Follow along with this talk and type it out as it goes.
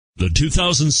The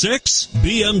 2006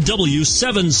 BMW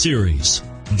 7 Series.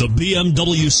 The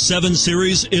BMW 7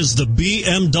 Series is the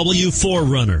BMW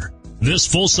 4Runner. This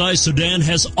full-size sedan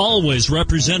has always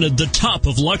represented the top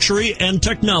of luxury and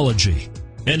technology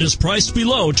and is priced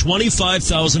below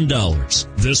 $25,000.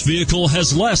 This vehicle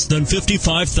has less than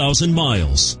 55,000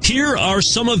 miles. Here are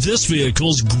some of this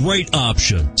vehicle's great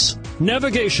options: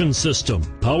 navigation system,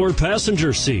 power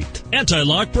passenger seat,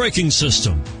 anti-lock braking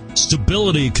system,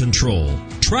 stability control,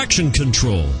 traction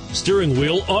control, steering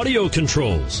wheel audio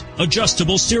controls,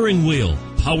 adjustable steering wheel,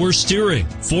 power steering,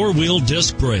 four-wheel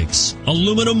disc brakes,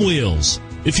 aluminum wheels.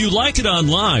 If you like it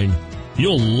online,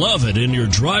 you'll love it in your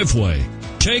driveway.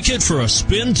 Take it for a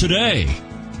spin today.